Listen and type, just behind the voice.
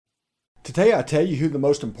Today I tell you who the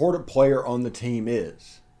most important player on the team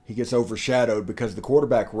is. He gets overshadowed because of the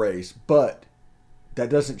quarterback race, but that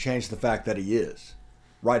doesn't change the fact that he is.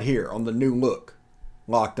 Right here on the new look,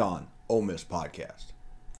 Locked On Ole Miss podcast.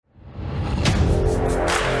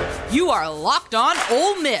 You are Locked On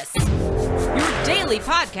Ole Miss, your daily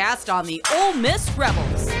podcast on the Ole Miss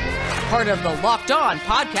Rebels. Part of the Locked On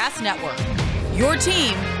Podcast Network, your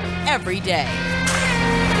team every day.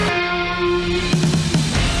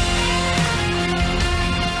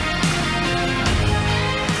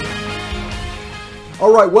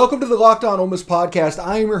 All right, welcome to the Locked On Ole Miss podcast.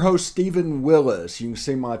 I am your host, Stephen Willis. You can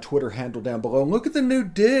see my Twitter handle down below. And look at the new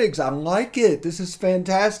digs. I like it. This is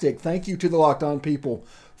fantastic. Thank you to the Locked On people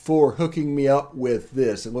for hooking me up with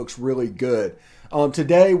this. It looks really good.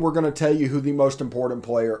 Today, we're going to tell you who the most important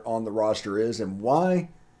player on the roster is and why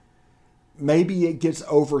maybe it gets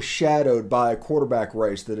overshadowed by a quarterback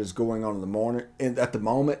race that is going on at the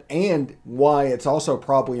moment, and why it's also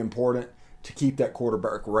probably important to keep that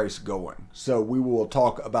quarterback race going. So we will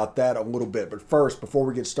talk about that a little bit. But first, before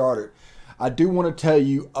we get started, I do want to tell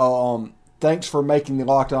you, thanks for making the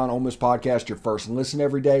Locked On Ole Miss podcast your first listen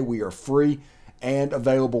every day. We are free and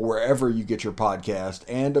available wherever you get your podcast.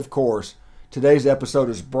 And of course, today's episode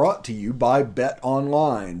is brought to you by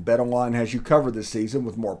BetOnline. BetOnline has you covered this season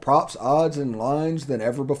with more props, odds, and lines than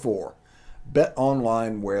ever before.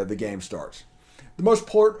 BetOnline, where the game starts. The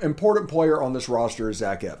most important player on this roster is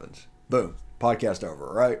Zach Evans. Boom. Podcast over,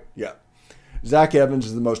 right? Yeah. Zach Evans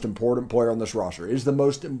is the most important player on this roster. Is the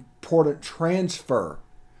most important transfer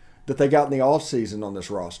that they got in the offseason on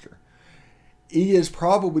this roster. He is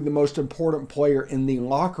probably the most important player in the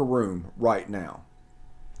locker room right now.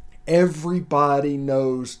 Everybody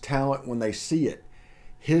knows talent when they see it.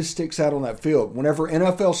 His sticks out on that field. Whenever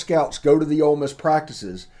NFL scouts go to the Ole Miss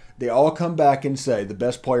practices, they all come back and say the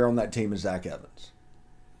best player on that team is Zach Evans.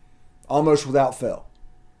 Almost without fail.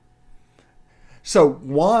 So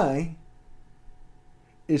why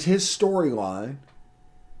is his storyline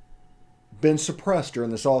been suppressed during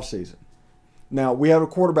this offseason? Now, we have a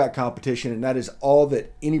quarterback competition, and that is all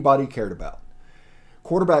that anybody cared about.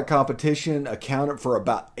 Quarterback competition accounted for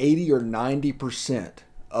about 80 or 90%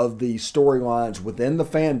 of the storylines within the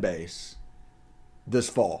fan base this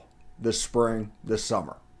fall, this spring, this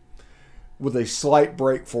summer, with a slight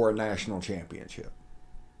break for a national championship.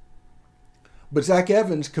 But Zach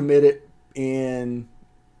Evans committed in,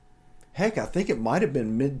 I think it might have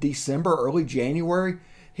been mid-December, early January.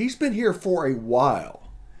 He's been here for a while.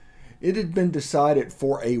 It had been decided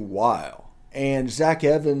for a while. And Zach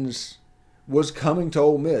Evans was coming to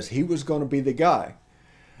Ole Miss. He was going to be the guy.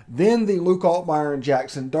 Then the Luke Altmyer and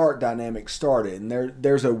Jackson Dart dynamic started. And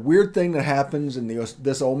there's a weird thing that happens in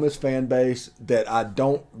this Ole Miss fan base that I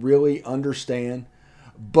don't really understand.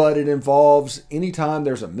 But it involves anytime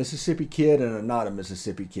there's a Mississippi kid and a not a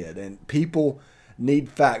Mississippi kid. And people need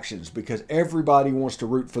factions because everybody wants to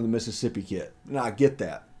root for the Mississippi kid. And I get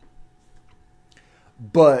that.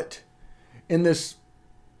 But in this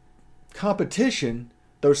competition,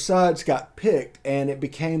 those sides got picked and it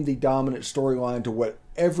became the dominant storyline to what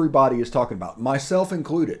everybody is talking about, myself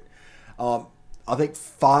included. I think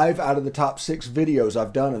 5 out of the top 6 videos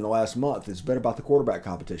I've done in the last month has been about the quarterback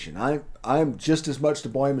competition. I'm just as much to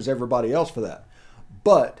blame as everybody else for that.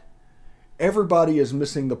 But everybody is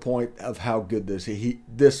missing the point of how good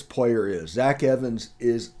this player is. Zach Evans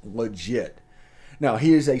is legit. Now,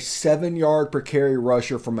 he is a 7-yard per carry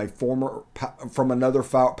rusher from another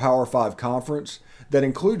Power 5 conference that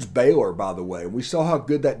includes Baylor, by the way. We saw how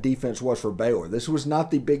good that defense was for Baylor. This was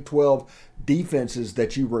not the Big 12 defenses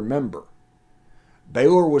that you remember.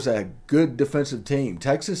 Baylor was a good defensive team.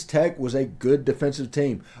 Texas Tech was a good defensive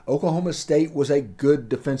team. Oklahoma State was a good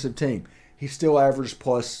defensive team. He still averaged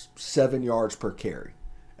plus 7 yards per carry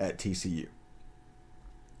at TCU.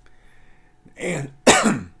 And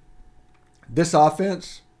this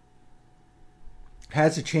offense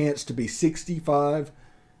has a chance to be 65,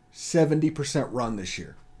 70% run this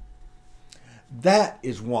year. That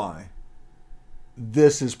is why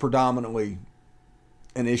this is predominantly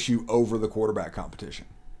an issue over the quarterback competition.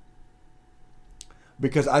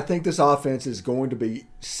 Because I think this offense is going to be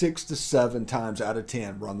 6 to 7 times out of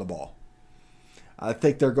 10 run the ball. I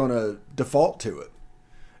think they're going to default to it.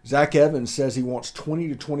 Zach Evans says he wants 20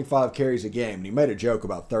 to 25 carries a game, and he made a joke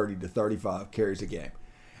about 30 to 35 carries a game.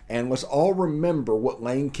 And let's all remember what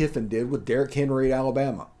Lane Kiffin did with Derrick Henry at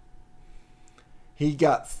Alabama. He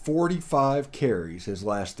got 45 carries his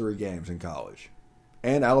last 3 games in college.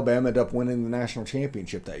 And Alabama ended up winning the national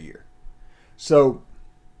championship that year. So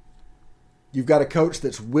you've got a coach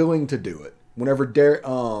that's willing to do it. Whenever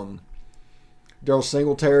Darryl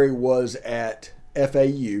Singletary was at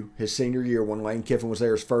FAU, his senior year, when Lane Kiffin was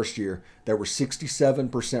there his first year, there were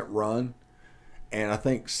 67% run, and I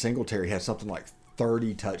think Singletary had something like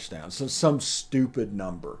 30 touchdowns. So some stupid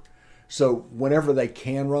number. So whenever they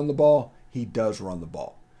can run the ball, he does run the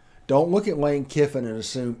ball. Don't look at Lane Kiffin and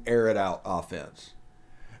assume air it out offense.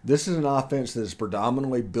 This is an offense that is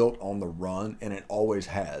predominantly built on the run, and it always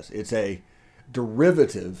has. It's a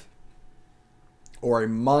derivative or a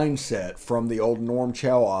mindset from the old Norm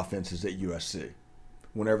Chow offenses at USC,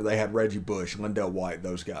 whenever they had Reggie Bush, Lindell White,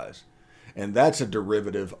 those guys. And that's a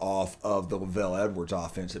derivative off of the Lavelle Edwards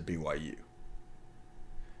offense at BYU.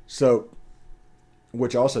 So,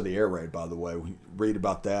 which also the air raid, by the way, we read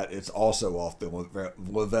about that. It's also off the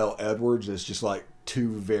Lavelle Edwards. It's just like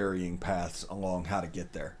two varying paths along how to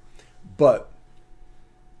get there. But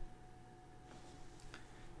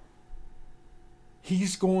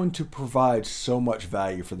he's going to provide so much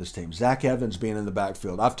value for this team. Zach Evans being in the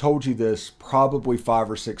backfield. I've told you this probably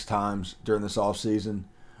 5 or 6 times during this offseason,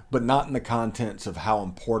 but not in the contents of how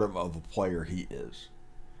important of a player he is.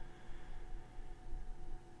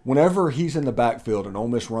 Whenever he's in the backfield and Ole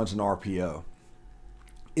Miss runs an RPO,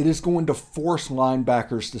 it is going to force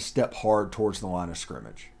linebackers to step hard towards the line of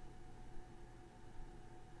scrimmage.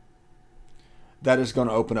 That is going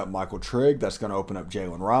to open up Michael Trigg. That's going to open up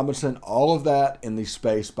Jalen Robinson. All of that in the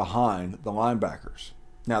space behind the linebackers.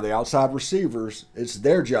 Now, the outside receivers, it's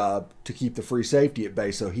their job to keep the free safety at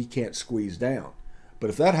bay so he can't squeeze down. But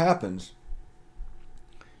if that happens,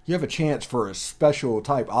 you have a chance for a special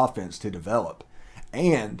type offense to develop.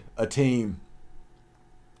 And a team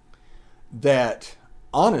that,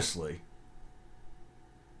 honestly,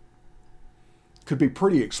 could be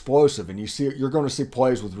pretty explosive. And you're going to see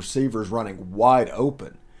plays with receivers running wide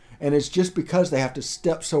open. And it's just because they have to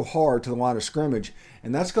step so hard to the line of scrimmage.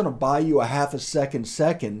 And that's going to buy you a half a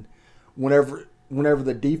second whenever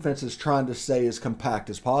the defense is trying to stay as compact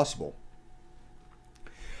as possible.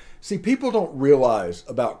 See, people don't realize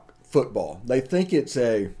about football. They think it's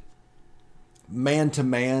a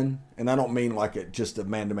man-to-man, and I don't mean like it just a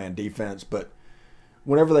man-to-man defense, but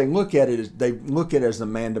whenever they look at it, they look at it as a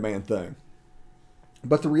man-to-man thing.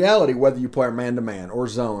 But the reality, whether you play man-to-man or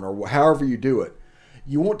zone or however you do it,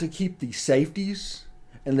 you want to keep the safeties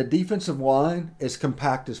and the defensive line as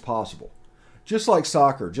compact as possible. Just like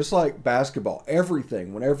soccer, just like basketball,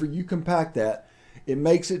 everything, whenever you compact that, it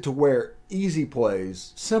makes it to where easy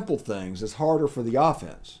plays, simple things, is harder for the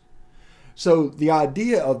offense. So the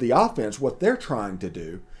idea of the offense, what they're trying to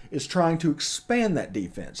do, is trying to expand that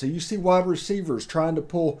defense. So you see wide receivers trying to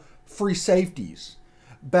pull free safeties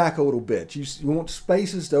back a little bit. You want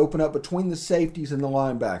spaces to open up between the safeties and the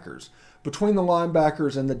linebackers, between the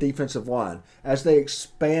linebackers and the defensive line as they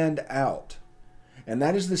expand out. And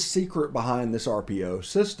that is the secret behind this RPO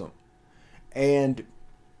system. And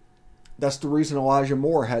that's the reason Elijah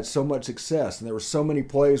Moore had so much success. And there were so many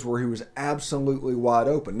plays where he was absolutely wide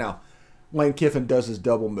open. Now, Lane Kiffin does his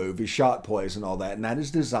double move, his shot plays and all that, and that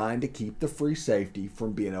is designed to keep the free safety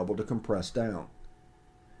from being able to compress down.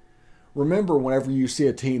 Remember, whenever you see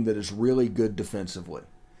a team that is really good defensively,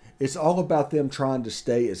 it's all about them trying to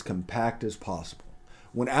stay as compact as possible.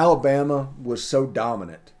 When Alabama was so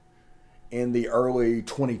dominant in the early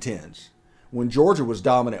 2010s, when Georgia was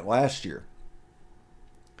dominant last year,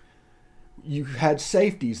 you had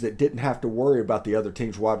safeties that didn't have to worry about the other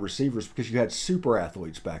team's wide receivers because you had super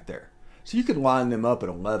athletes back there. So you could line them up at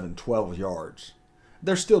 11, 12 yards.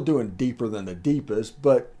 They're still doing deeper than the deepest,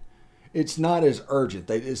 but it's not as urgent.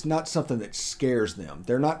 It's not something that scares them.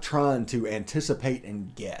 They're not trying to anticipate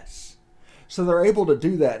and guess. So they're able to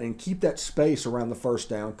do that and keep that space around the first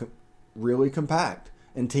down really compact.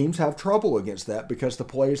 And teams have trouble against that because the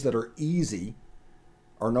plays that are easy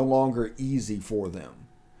are no longer easy for them.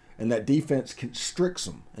 And that defense constricts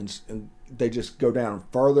them, and they just go down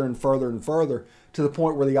further and further and further to the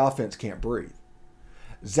point where the offense can't breathe.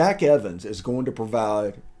 Zach Evans is going to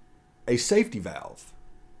provide a safety valve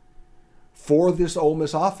for this Ole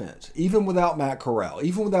Miss offense, even without Matt Corral,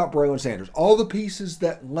 even without Braylon Sanders, all the pieces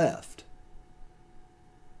that left.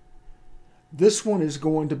 This one is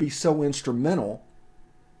going to be so instrumental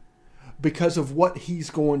because of what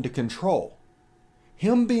he's going to control.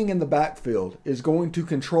 Him being in the backfield is going to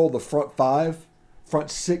control the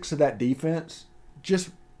front 6 of that defense just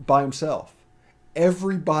by himself.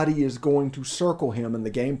 Everybody is going to circle him in the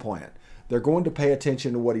game plan. They're going to pay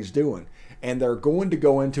attention to what he's doing. And they're going to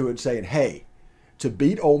go into it saying, hey, to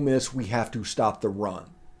beat Ole Miss, we have to stop the run.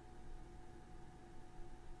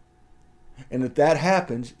 And if that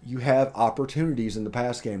happens, you have opportunities in the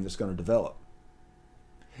pass game that's going to develop.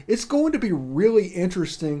 It's going to be really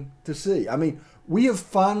interesting to see. I mean, we have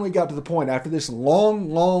finally got to the point after this long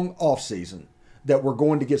offseason that we're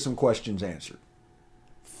going to get some questions answered.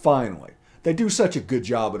 Finally. They do such a good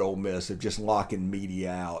job at Ole Miss of just locking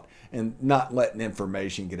media out and not letting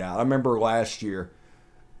information get out. I remember last year,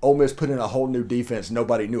 Ole Miss put in a whole new defense.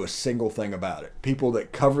 Nobody knew a single thing about it. People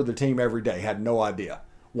that cover the team every day had no idea.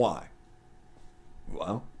 Why?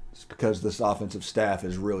 Well, it's because this offensive staff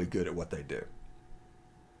is really good at what they do.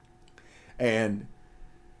 And,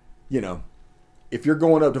 you know, if you're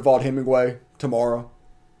going up to Vaught-Hemingway tomorrow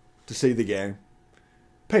to see the game,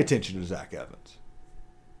 pay attention to Zach Evans.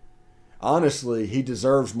 Honestly, he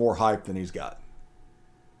deserves more hype than he's gotten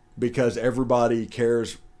because everybody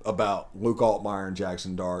cares about Luke Altmaier and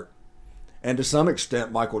Jackson Dart, and to some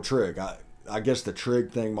extent Michael Trigg. I guess the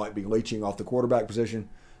Trigg thing might be leeching off the quarterback position,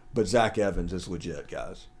 but Zach Evans is legit,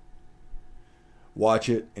 guys. Watch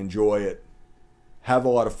it, enjoy it, have a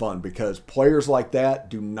lot of fun because players like that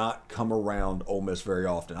do not come around Ole Miss very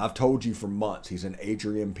often. I've told you for months he's an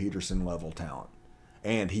Adrian Peterson level talent,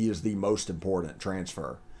 and he is the most important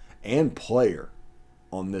transfer and player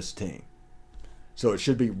on this team. So it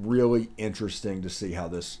should be really interesting to see how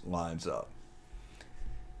this lines up.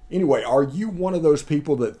 Anyway, are you one of those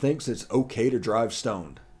people that thinks it's okay to drive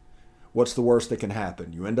stoned? What's the worst that can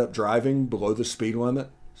happen? You end up driving below the speed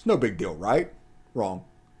limit? It's no big deal, right? Wrong.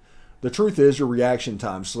 The truth is your reaction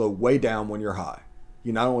times slow way down when you're high.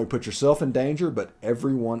 You not only put yourself in danger, but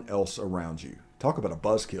everyone else around you. Talk about a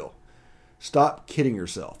buzzkill. Stop kidding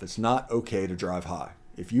yourself. It's not okay to drive high.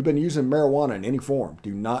 If you've been using marijuana in any form,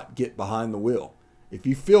 do not get behind the wheel. If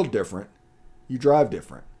you feel different, you drive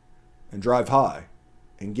different. And drive high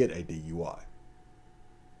and get a DUI.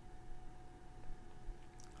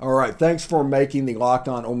 All right, thanks for making the Locked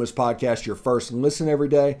On Ole Miss podcast your first listen every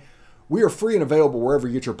day. We are free and available wherever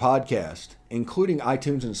you get your podcast, including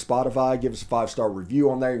iTunes and Spotify. Give us a 5-star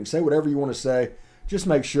review on there. You can say whatever you want to say. Just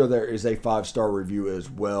make sure there is a 5-star review as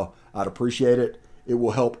well. I'd appreciate it. It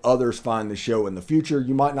will help others find the show in the future.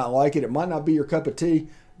 You might not like it. It might not be your cup of tea.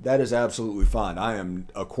 That is absolutely fine. I am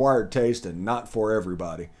acquired taste and not for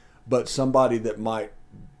everybody. But somebody that might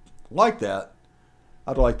like that,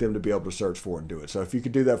 I'd like them to be able to search for and do it. So if you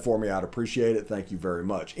could do that for me, I'd appreciate it. Thank you very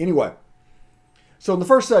much. Anyway, so in the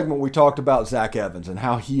first segment, we talked about Zach Evans and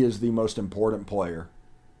how he is the most important player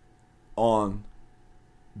on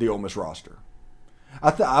the Ole Miss roster.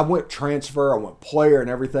 I went transfer, I went player and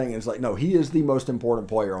everything, and it's like, no, he is the most important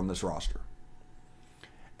player on this roster.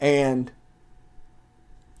 And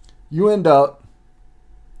you end up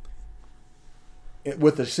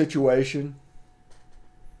with a situation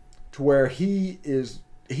to where he's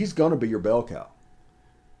going to be your bell cow.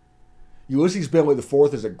 Ulysses Bentley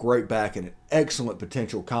IV is a great back and an excellent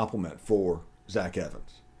potential complement for Zach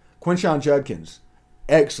Evans. Quinshon Judkins,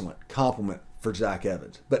 excellent complement for Zach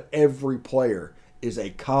Evans. But every player is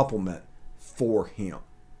a compliment for him.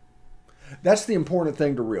 That's the important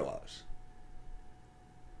thing to realize.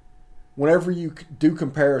 Whenever you do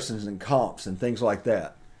comparisons and comps and things like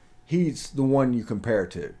that, he's the one you compare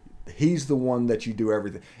to. He's the one that you do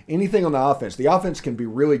everything. Anything on the offense can be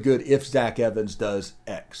really good if Zach Evans does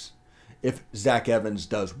X, if Zach Evans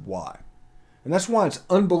does Y. And that's why it's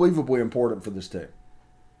unbelievably important for this team.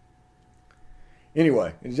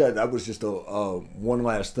 Anyway, that was just a one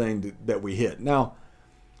last thing that we hit. Now,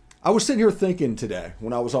 I was sitting here thinking today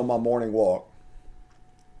when I was on my morning walk,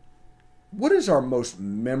 what is our most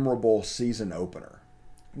memorable season opener?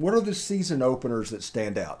 What are the season openers that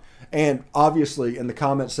stand out? And obviously, in the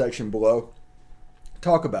comment section below,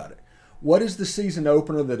 talk about it. What is the season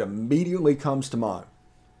opener that immediately comes to mind?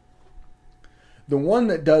 The one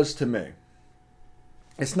that does to me,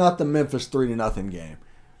 it's not the Memphis 3-0 game.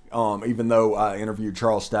 Even though I interviewed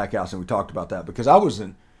Charles Stackhouse and we talked about that, because I was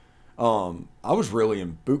really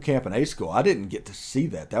in boot camp in A school. I didn't get to see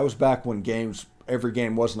that. That was back when every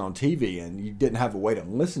game wasn't on TV and you didn't have a way to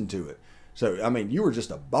listen to it. So, I mean, you were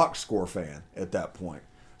just a box score fan at that point.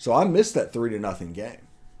 So I missed that 3-0 game.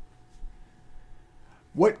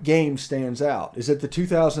 What game stands out? Is it the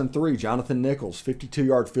 2003 Jonathan Nichols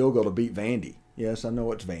 52-yard field goal to beat Vandy? Yes, I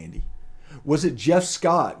know it's Vandy. Was it Jeff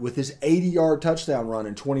Scott with his 80-yard touchdown run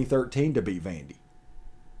in 2013 to beat Vandy?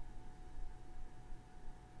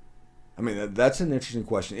 I mean, that's an interesting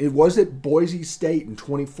question. Was it Boise State in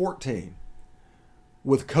 2014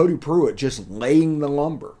 with Cody Pruitt just laying the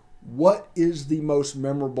lumber? What is the most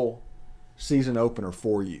memorable season opener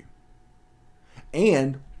for you?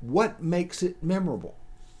 And what makes it memorable?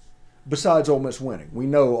 Besides Ole Miss winning. We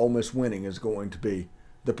know Ole Miss winning is going to be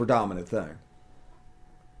the predominant thing.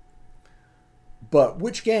 But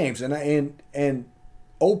which games, and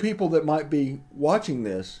old people that might be watching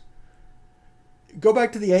this, Go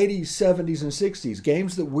back to the 80s, 70s, and 60s.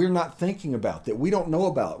 Games that we're not thinking about, that we don't know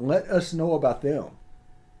about. Let us know about them.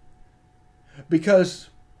 Because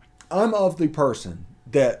I'm of the person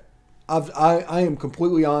that I am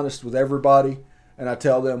completely honest with everybody, and I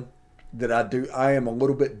tell them that I am a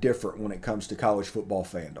little bit different when it comes to college football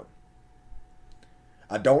fandom.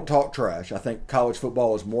 I don't talk trash. I think college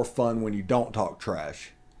football is more fun when you don't talk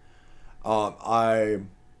trash. I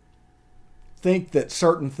think that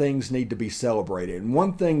certain things need to be celebrated. And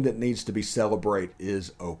one thing that needs to be celebrated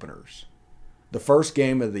is openers. The first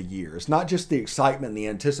game of the year. It's not just the excitement and the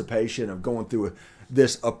anticipation of going through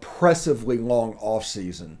this oppressively long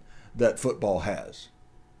offseason that football has.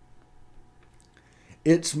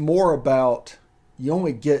 It's more about you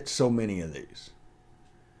only get so many of these.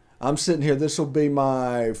 I'm sitting here. This will be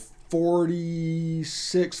my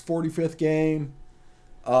 46th, 45th game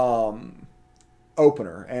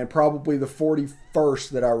opener, and probably the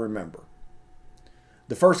 41st that I remember.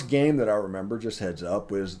 The first game that I remember, just heads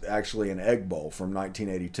up, was actually an Egg Bowl from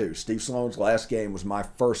 1982. Steve Sloan's last game was my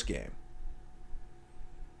first game.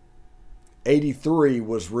 83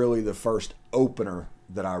 was really the first opener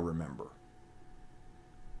that I remember.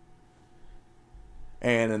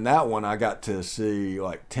 And in that one, I got to see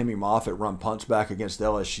like Timmy Moffitt run punts back against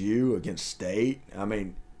LSU, against State. I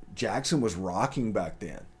mean, Jackson was rocking back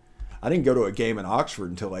then. I didn't go to a game in Oxford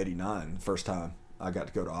until 89, the first time I got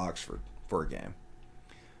to go to Oxford for a game.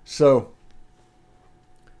 So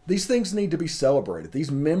these things need to be celebrated. These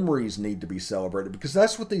memories need to be celebrated because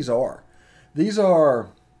that's what these are. These are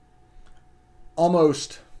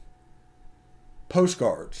almost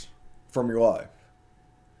postcards from your life.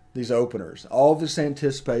 These openers, all this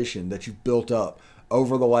anticipation that you've built up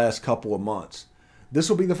over the last couple of months. This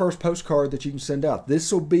will be the first postcard that you can send out.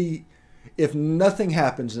 This will be, if nothing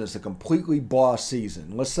happens and it's a completely blah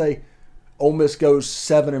season, let's say Ole Miss goes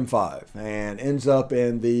 7-5 and ends up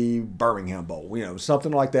in the Birmingham Bowl,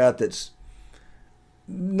 something like that. That's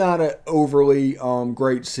not an overly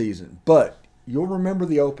great season, but you'll remember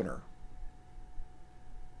the opener.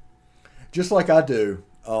 Just like I do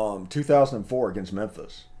 2004 against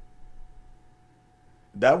Memphis.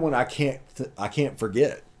 That one I can't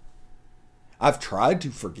forget. I've tried to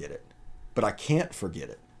forget it, but I can't forget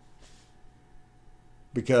it.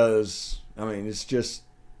 Because, it's just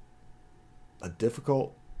a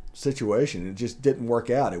difficult situation. It just didn't work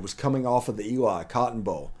out. It was coming off of the Eli Cotton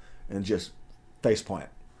Bowl and just faceplant.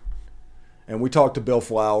 And we talked to Bill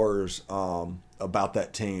Flowers about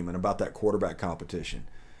that team and about that quarterback competition.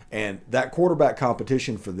 And that quarterback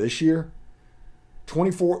competition for this year,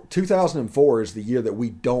 2004 is the year that we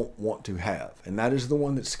don't want to have. And that is the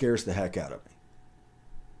one that scares the heck out of me.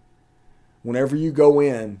 Whenever you go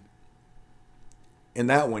in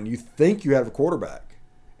that one, you think you have a quarterback.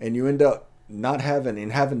 And you end up not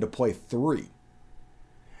having to play 3.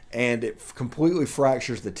 And it completely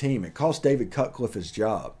fractures the team. It cost David Cutcliffe his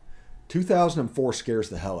job. 2004 scares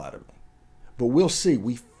the hell out of me. But we'll see.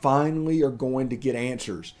 We finally are going to get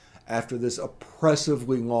answers after this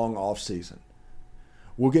oppressively long offseason.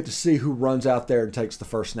 We'll get to see who runs out there and takes the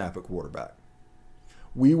first snap at quarterback.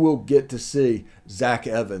 We will get to see Zach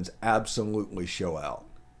Evans absolutely show out.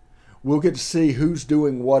 We'll get to see who's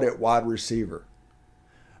doing what at wide receiver.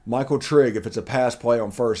 Michael Trigg, if it's a pass play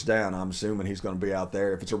on first down, I'm assuming he's going to be out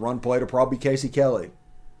there. If it's a run play, it'll probably be Casey Kelly.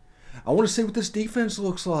 I want to see what this defense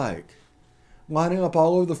looks like. Lining up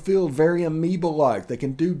all over the field, very amoeba-like. They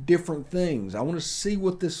can do different things. I want to see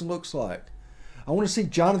what this looks like. I want to see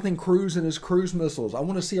Jonathan Cruz and his cruise missiles. I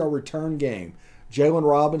want to see our return game. Jalen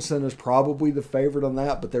Robinson is probably the favorite on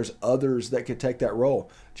that, but there's others that could take that role.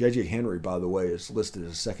 J.J. Henry, by the way, is listed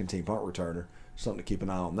as a second-team punt returner. Something to keep an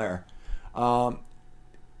eye on there.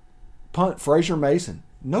 Punt, Frazier Mason.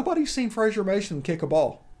 Nobody's seen Frazier Mason kick a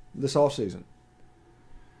ball this offseason.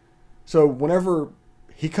 So whenever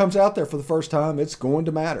he comes out there for the first time, it's going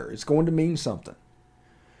to matter. It's going to mean something.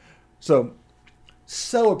 So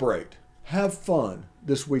celebrate. Have fun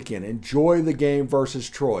this weekend. Enjoy the game versus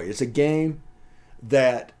Troy. It's a game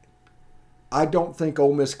that I don't think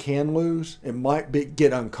Ole Miss can lose. It might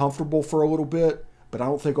get uncomfortable for a little bit, but I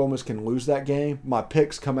don't think Ole Miss can lose that game. My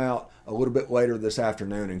picks come out a little bit later this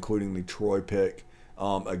afternoon, including the Troy pick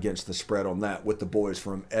against the spread on that with the boys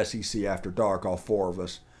from SEC After Dark, all 4 of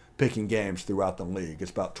us picking games throughout the league.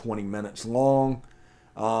 It's about 20 minutes long.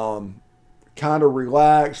 Kind of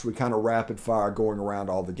relaxed. We kind of rapid fire going around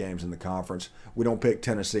all the games in the conference. We don't pick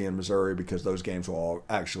Tennessee and Missouri because those games will all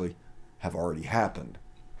actually have already happened.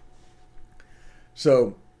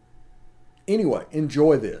 So anyway,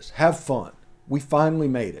 enjoy this. Have fun. We finally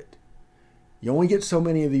made it. You only get so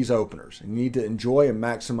many of these openers, and you need to enjoy and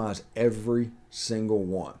maximize every single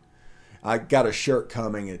one. I got a shirt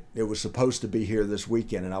coming. It was supposed to be here this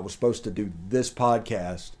weekend, and I was supposed to do this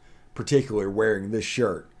podcast, particularly wearing this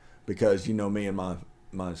shirt, because you know me and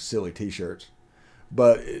my silly T-shirts.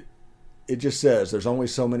 But it just says there's only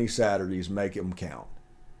so many Saturdays, make them count.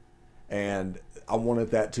 And I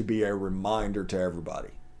wanted that to be a reminder to everybody.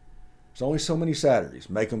 There's only so many Saturdays,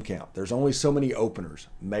 make them count. There's only so many openers,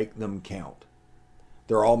 make them count.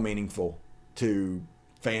 They're all meaningful to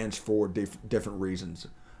fans for different reasons.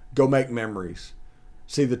 Go make memories.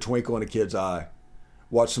 See the twinkle in a kid's eye.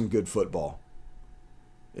 Watch some good football.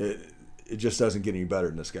 It just doesn't get any better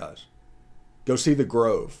than this, guys. Go see the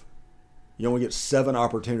Grove. You only get 7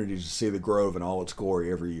 opportunities to see the Grove in all its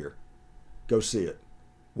glory every year. Go see it.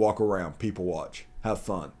 Walk around. People watch. Have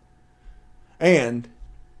fun. And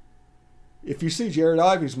if you see Jared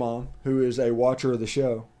Ivey's mom, who is a watcher of the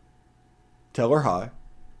show, tell her hi.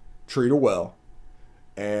 Treat her well.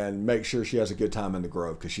 And make sure she has a good time in the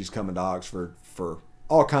Grove, because she's coming to Oxford for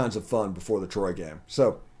all kinds of fun before the Troy game.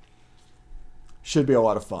 So, should be a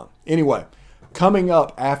lot of fun. Anyway, coming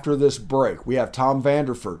up after this break, we have Tom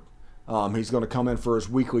Vanderford. He's going to come in for his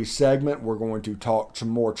weekly segment. We're going to talk some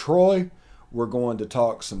more Troy. We're going to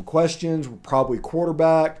talk some questions, probably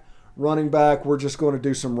quarterback, running back. We're just going to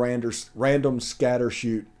do some random scatter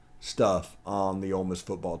shoot stuff on the Ole Miss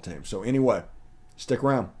football team. So anyway, stick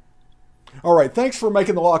around. All right, thanks for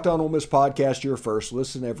making the Locked On Ole Miss podcast your first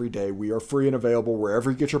listen every day. We are free and available wherever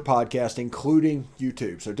you get your podcast, including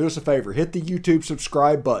YouTube. So do us a favor, hit the YouTube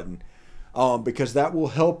subscribe button, because that will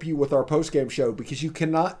help you with our postgame show, because you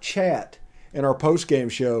cannot chat in our postgame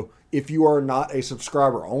show if you are not a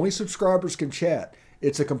subscriber. Only subscribers can chat.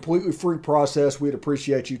 It's a completely free process. We'd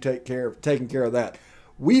appreciate you taking care of that.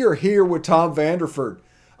 We are here with Tom Vanderford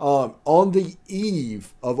on the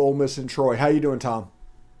eve of Ole Miss and Troy. How you doing, Tom?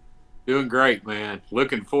 Doing great, man.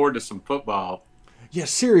 Looking forward to some football. Yeah,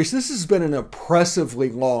 serious. This has been an impressively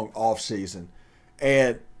long offseason,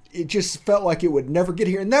 and it just felt like it would never get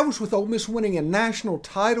here. And that was with Ole Miss winning a national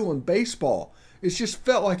title in baseball. It's just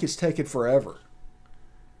felt like it's taken forever.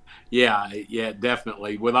 Yeah,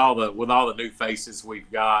 definitely. With all the new faces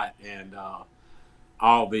we've got, and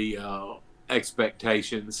all the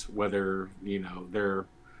expectations, whether they're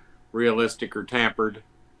realistic or tempered,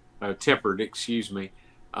 excuse me.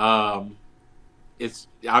 I'm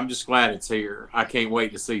just glad it's here. I can't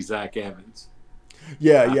wait to see Zach Evans.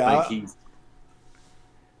 I think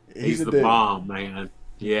he's the bomb, man.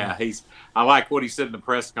 Yeah, I like what he said in the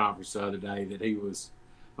press conference the other day, that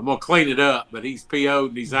I'm gonna clean it up, but he's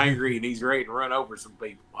PO'd and he's angry and he's ready to run over some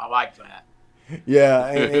people. I like that. Yeah,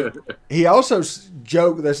 and he also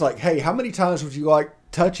joked that's like, hey, how many times would you like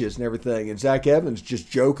touches and everything? And Zach Evans just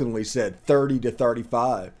jokingly said 30 to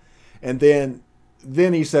 35, and then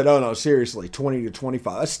he said, oh, no, seriously, 20 to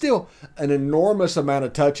 25. That's still an enormous amount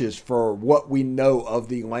of touches for what we know of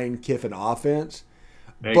the Lane Kiffin offense.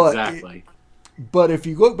 Exactly. But if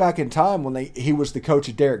you look back in time when he was the coach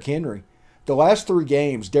of Derrick Henry, the last 3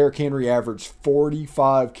 games, Derrick Henry averaged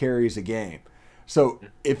 45 carries a game. So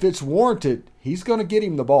if it's warranted, he's going to get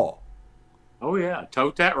him the ball. Oh, yeah.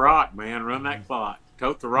 Tote that rock, man. Run that clock.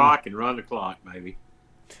 Tote the rock and run the clock, baby.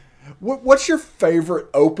 What's your favorite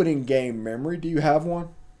opening game memory? Do you have one?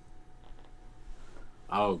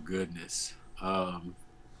 Oh, goodness.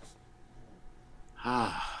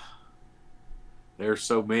 There's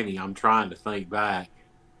so many. I'm trying to think back.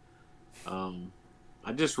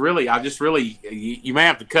 I just really, you may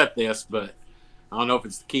have to cut this, but I don't know if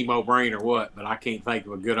it's the chemo brain or what, but I can't think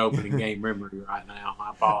of a good opening game memory right now.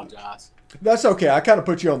 I apologize. That's okay. I kind of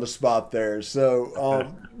put you on the spot there.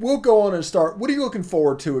 So we'll go on and start. What are you looking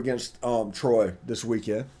forward to against Troy this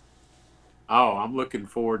weekend? Oh, I'm looking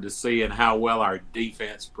forward to seeing how well our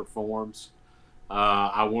defense performs.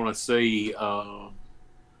 I want to see how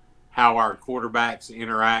our quarterbacks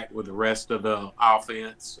interact with the rest of the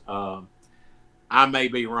offense. I may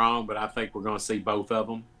be wrong, but I think we're going to see both of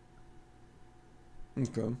them.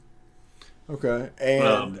 Okay.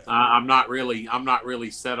 And I'm not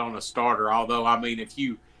really set on a starter. Although, I mean,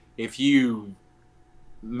 if you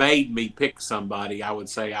made me pick somebody, I would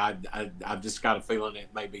say I've just got a feeling it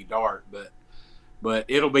may be Dart, but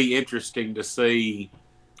it'll be interesting to see.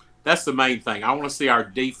 That's the main thing. I want to see our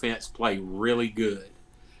defense play really good.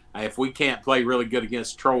 If we can't play really good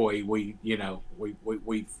against Troy, we've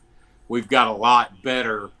got a lot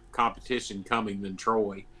better competition coming than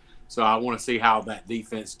Troy. So I want to see how that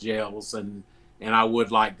defense gels, and I would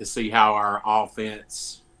like to see how our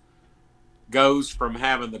offense goes from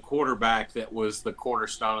having the quarterback that was the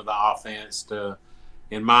cornerstone of the offense to,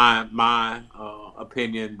 in my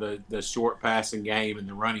opinion, the short passing game and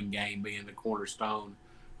the running game being the cornerstone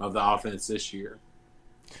of the offense this year.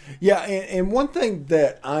 Yeah, and one thing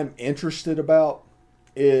that I'm interested about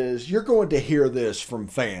is you're going to hear this from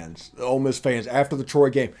fans, Ole Miss fans, after the Troy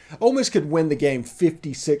game. Ole Miss could win the game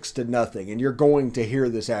 56-0, and you're going to hear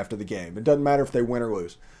this after the game. It doesn't matter if they win or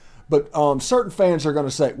lose. But certain fans are going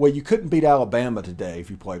to say, well, you couldn't beat Alabama today if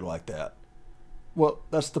you played like that. Well,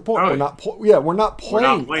 that's the point. Right. We're not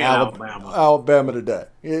playing Alabama today.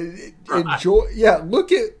 Right. Enjoy. Yeah,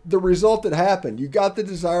 look at the result that happened. You got the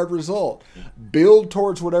desired result. Build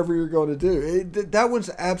towards whatever you're going to do. That one's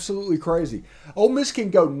absolutely crazy. Ole Miss can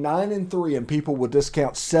go 9-3, and people will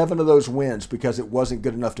discount 7 of those wins because it wasn't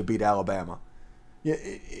good enough to beat Alabama. Yeah,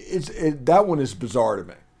 that one is bizarre to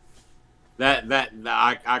me.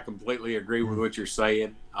 I completely agree with what you're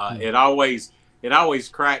saying. It always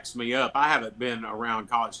cracks me up. I haven't been around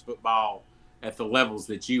college football at the levels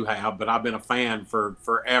that you have, but I've been a fan for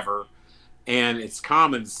forever. And it's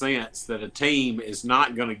common sense that a team is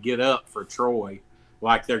not going to get up for Troy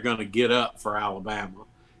like they're going to get up for Alabama.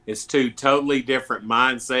 It's 2 totally different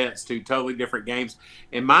mindsets, 2 totally different games.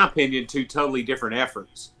 In my opinion, 2 totally different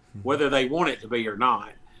efforts, whether they want it to be or not.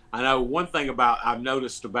 I know one thing I've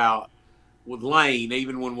noticed about with Lane,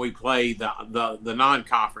 even when we play the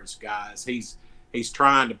non-conference guys, he's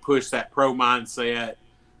trying to push that pro mindset.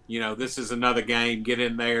 This is another game. Get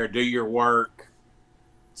in there, do your work,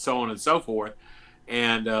 so on and so forth.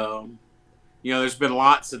 And, there's been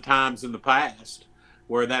lots of times in the past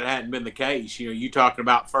where that hadn't been the case. You talking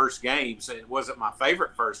about first games. It wasn't my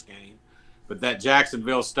favorite first game, but that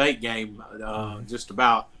Jacksonville State game just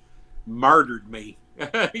about murdered me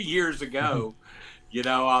years ago.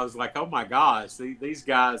 I was like, oh, my gosh, these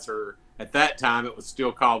guys are – at that time it was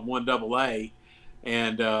still called 1AA.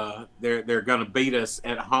 And they're going to beat us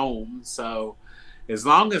at home. So as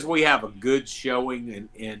long as we have a good showing,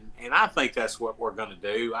 and I think that's what we're going to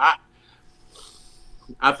do.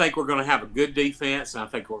 I think we're going to have a good defense, and I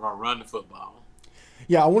think we're going to run the football.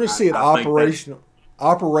 Yeah, I want to see it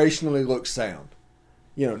operationally look sound.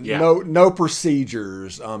 No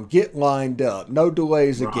procedures, get lined up, no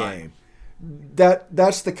delays a game.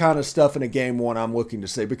 That's the kind of stuff in a game one I'm looking to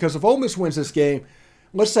see. Because if Ole Miss wins this game,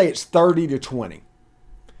 let's say it's 30-20.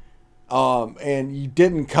 And you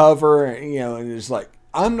didn't cover, and it's like,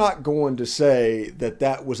 I'm not going to say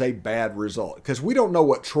that was a bad result because we don't know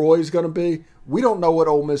what Troy's going to be. We don't know what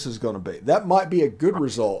Ole Miss is going to be. That might be a good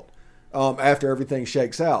result after everything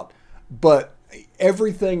shakes out. But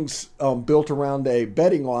everything's built around a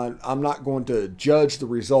betting line. I'm not going to judge the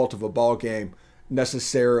result of a ball game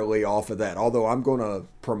necessarily off of that. Although I'm going to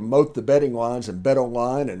promote the betting lines and bet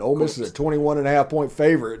online, and Ole Miss is a 21.5 point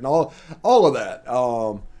favorite and all of that.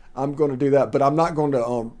 I'm going to do that, but I'm not going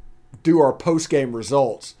to do our post-game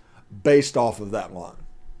results based off of that line.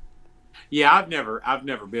 Yeah, I've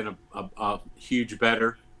never been a huge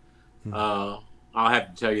bettor. I'll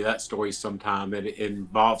have to tell you that story sometime. It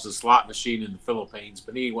involves a slot machine in the Philippines.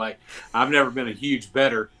 But anyway, I've never been a huge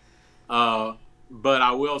bettor. But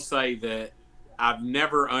I will say that I've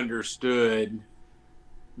never understood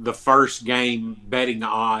the first game betting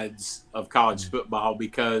odds of college football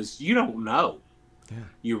because you don't know. Yeah.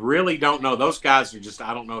 You really don't know. Those guys are just,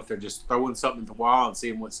 I don't know if they're just throwing something at the wall and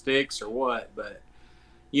seeing what sticks or what. But,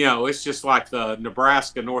 it's just like the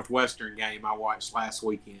Nebraska-Northwestern game I watched last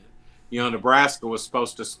weekend. Nebraska was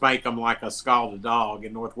supposed to spank them like a scalded dog,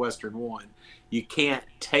 and Northwestern won. You can't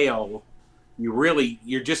tell.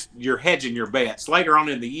 You're hedging your bets. Later on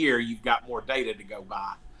in the year, you've got more data to go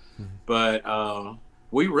by. Mm-hmm. But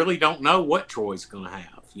we really don't know what Troy's going to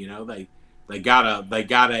have. They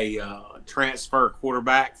got a transfer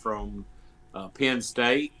quarterback from Penn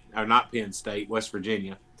State, or not Penn State, West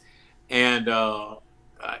Virginia. And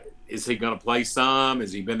is he going to play some?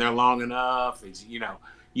 Has he been there long enough?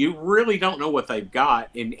 You really don't know what they've got.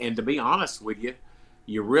 And to be honest with you,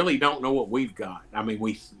 you really don't know what we've got. I mean,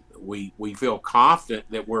 we feel confident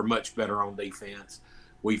that we're much better on defense.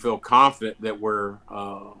 We feel confident that we're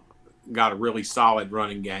got a really solid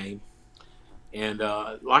running game. And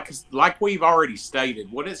like we've already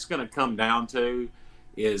stated, what it's going to come down to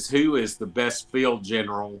is who is the best field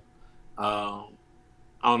general on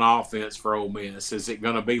offense for Ole Miss. Is it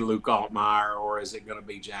going to be Luke Altmaier or is it going to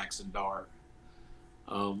be Jackson Dart?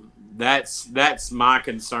 That's my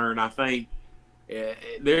concern. I think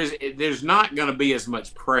there's not going to be as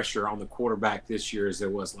much pressure on the quarterback this year as there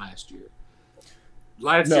was last year.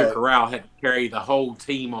 Last year, Corral had to carry the whole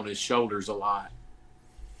team on his shoulders a lot.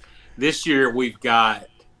 This year, we've got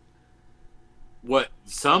what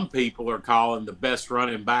some people are calling the best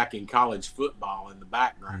running back in college football in the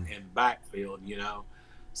background, in the backfield,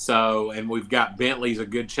 So, and we've got Bentley's a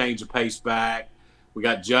good change of pace back. We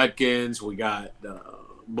got Judkins. We got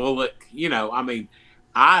Bullock.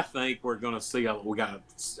 I think we're going to see we got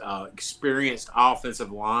experienced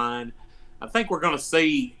offensive line. I think we're going to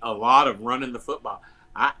see a lot of running the football.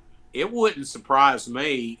 It wouldn't surprise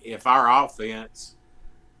me if our offense,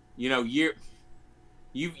 you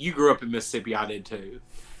grew up in Mississippi, I did too.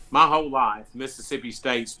 My whole life, Mississippi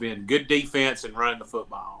State's been good defense and running the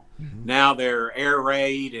football. Mm-hmm. Now they're air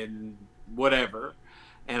raid and whatever.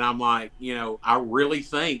 And I'm like, I really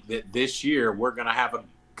think that this year we're going to have a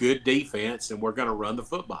good defense and we're going to run the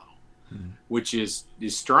football, which is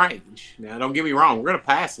strange. Now, don't get me wrong. We're going to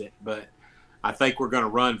pass it, but I think we're going to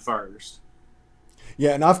run first.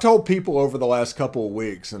 Yeah, and I've told people over the last couple of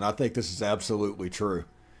weeks, and I think this is absolutely true,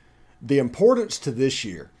 the importance to this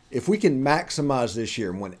year, if we can maximize this year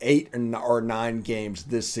and win 8 or 9 games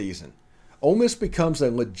this season, Ole Miss becomes a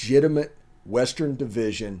legitimate Western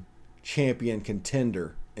Division champion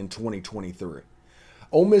contender in 2023.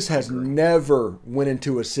 Ole Miss has never went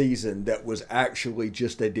into a season that was actually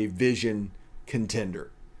just a division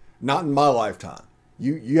contender. Not in my lifetime.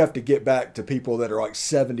 You have to get back to people that are like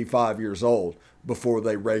 75 years old before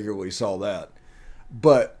they regularly saw that.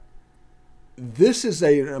 But this is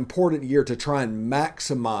an important year to try and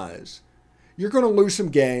maximize. You're going to lose some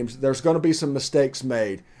games. There's going to be some mistakes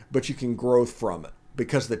made, but you can grow from it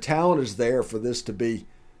because the talent is there for this to be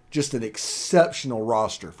just an exceptional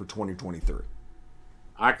roster for 2023.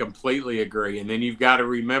 I completely agree. And then you've got to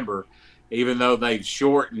remember, even though they've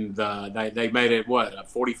shortened they made it, a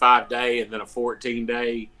 45-day and then a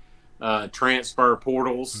 14-day transfer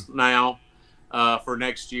portals now for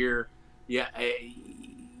next year. Yeah,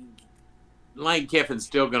 Lane Kiffin's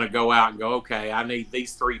still going to go out and go, okay, I need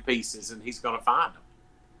these 3 pieces, and he's going to find them.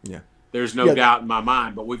 Yeah. There's no doubt in my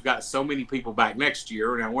mind. But we've got so many people back next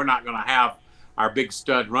year, and we're not going to have our big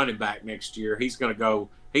stud running back next year. He's going to go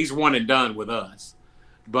 – he's one and done with us.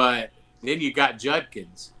 But then you got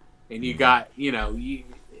Judkins, and you got,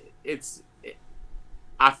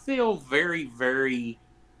 I feel very, very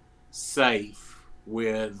safe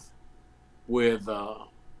with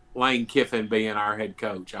Lane Kiffin being our head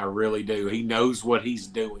coach. I really do. He knows what he's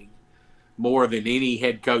doing more than any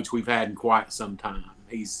head coach we've had in quite some time.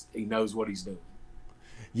 He knows what he's doing.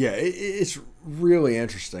 Yeah, it's really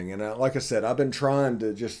interesting. And like I said, I've been trying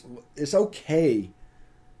to it's okay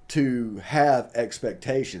to have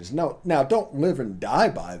expectations. No, now don't live and die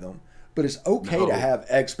by them, but it's okay to have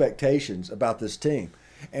expectations about this team.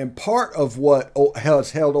 And part of what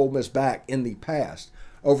has held Ole Miss back in the past,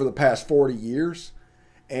 over the past 40 years,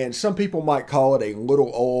 and some people might call it a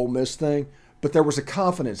little Ole Miss thing, but there was a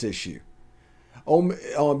confidence issue.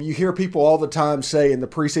 You hear people all the time say, in the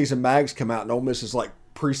preseason mags come out, and Ole Miss is like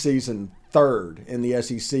preseason 3rd in the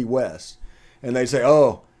SEC West. And they say,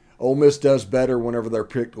 oh, Ole Miss does better whenever they're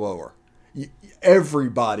picked lower.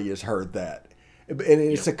 Everybody has heard that. And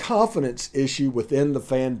it's a confidence issue within the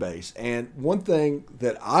fan base. And one thing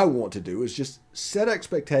that I want to do is just set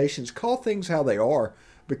expectations, call things how they are,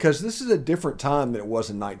 because this is a different time than it was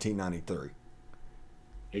in 1993.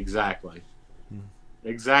 Exactly.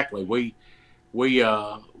 Exactly.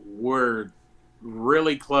 We're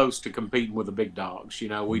really close to competing with the big dogs.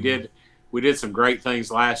 We did some great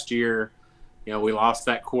things last year. We lost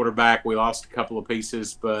that quarterback. We lost a couple of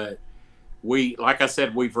pieces, but like I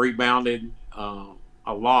said, we've rebounded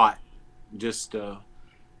a lot. Just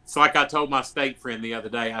it's like I told my state friend the other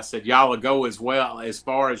day. I said, y'all will go as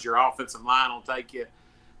far as your offensive line will take you.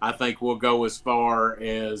 I think we'll go as far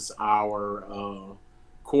as our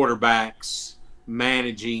quarterbacks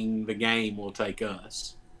managing the game will take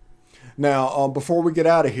us. Now, before we get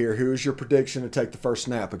out of here, who is your prediction to take the first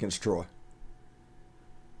snap against Troy?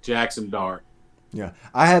 Jackson Dart. Yeah.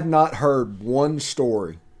 I have not heard one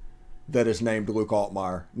story that is named Luke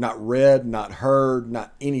Altmaier. Not read, not heard,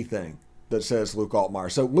 not anything that says Luke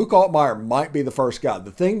Altmaier. So Luke Altmaier might be the first guy. The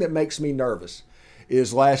thing that makes me nervous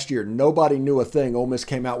is last year nobody knew a thing. Ole Miss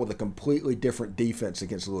came out with a completely different defense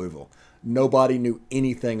against Louisville. Nobody knew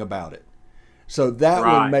anything about it. So that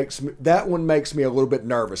one makes me a little bit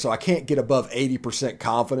nervous. So I can't get above 80%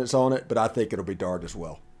 confidence on it, but I think it'll be Dart as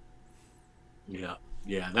well.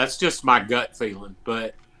 Yeah, that's just my gut feeling.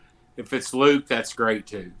 But if it's Luke, that's great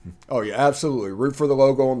too. Oh, yeah, absolutely. Root for the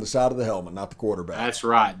logo on the side of the helmet, not the quarterback. That's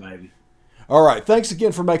right, baby. All right, thanks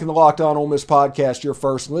again for making the Locked On Ole Miss podcast your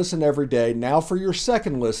first listen every day. Now for your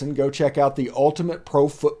second listen, go check out the Ultimate Pro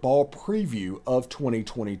Football Preview of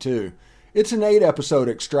 2022. It's an 8-episode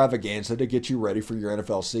extravaganza to get you ready for your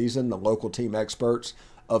NFL season. The local team experts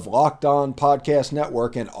of Locked On Podcast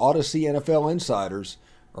Network and Odyssey NFL Insiders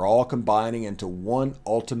are all combining into one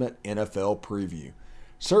ultimate NFL preview.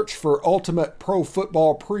 Search for Ultimate Pro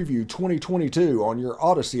Football Preview 2022 on your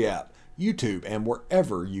Odyssey app, YouTube, and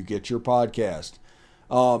wherever you get your podcast.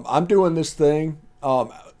 I'm doing this thing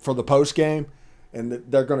for the post game, and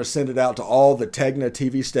they're going to send it out to all the Tegna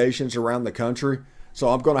TV stations around the country. So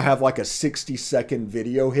I'm going to have like a 60-second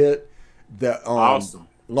video hit that Awesome.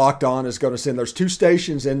 Locked On is going to send. There's 2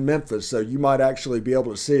 stations in Memphis, so you might actually be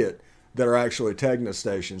able to see it that are actually Tegna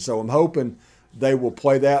stations. So I'm hoping they will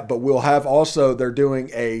play that. But we'll have also, they're doing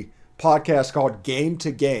a podcast called Game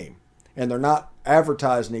to Game, and they're not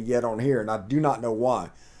advertising it yet on here, and I do not know why.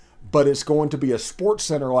 But it's going to be a Sports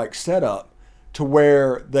Center-like setup to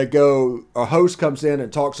where a host comes in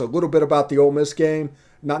and talks a little bit about the Ole Miss game,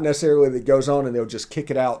 not necessarily that goes on, and they'll just kick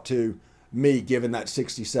it out to me giving that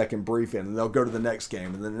 60-second briefing, and they'll go to the next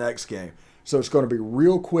game and the next game. So it's going to be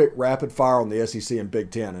real quick, rapid fire on the SEC and Big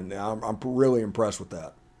Ten, and I'm really impressed with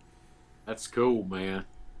that. That's cool, man.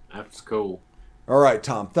 That's cool. All right,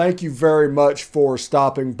 Tom, thank you very much for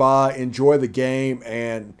stopping by. Enjoy the game,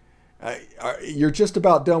 and you're just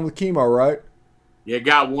about done with chemo, right? Yeah,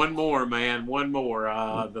 got one more, man. One more.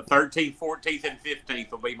 The 13th, 14th, and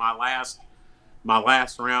 15th will be my last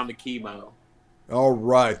round of chemo. All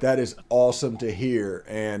right, that is awesome to hear,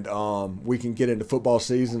 and we can get into football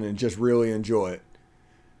season and just really enjoy it.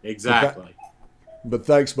 Exactly. But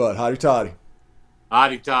thanks, bud. Hotty toddy.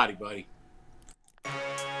 Hotty toddy, buddy.